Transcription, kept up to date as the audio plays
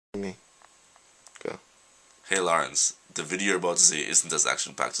Hey Lawrence, the video you're about to see isn't as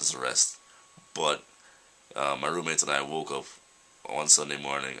action-packed as the rest, but my roommates and I woke up one Sunday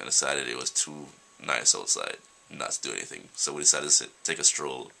morning and decided it was too nice outside not to do anything. So we decided to take a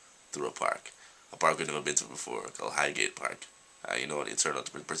stroll through a park we've never been to before, called Highgate Park. You know what, it turned out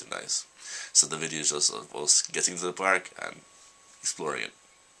to be pretty nice. So the video is just of us getting to the park and exploring it.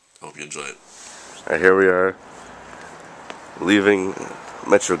 I hope you enjoy it. Alright, here we are, leaving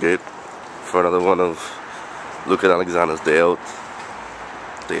Metrogate for another one of Luke and Alexander's day out.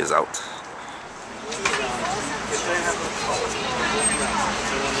 Day is out.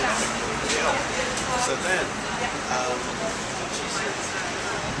 So then,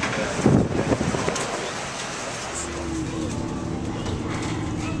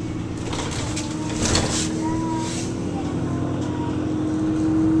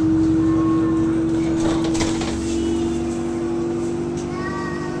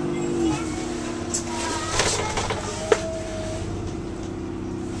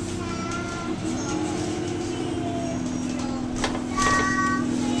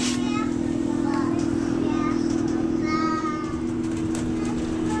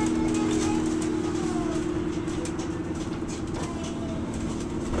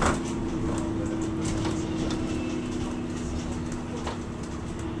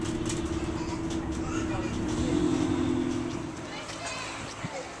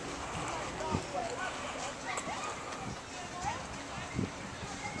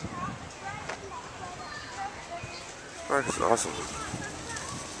 Park is awesome.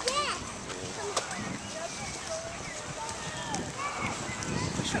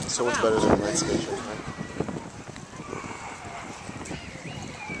 so much better than light station, right?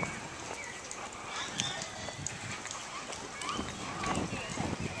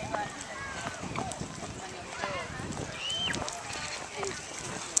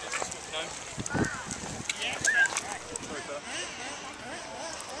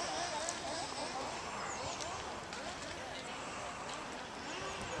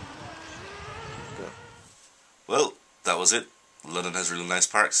 Well, that was it. London has really nice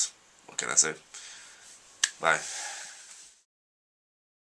parks. What can I say? Bye.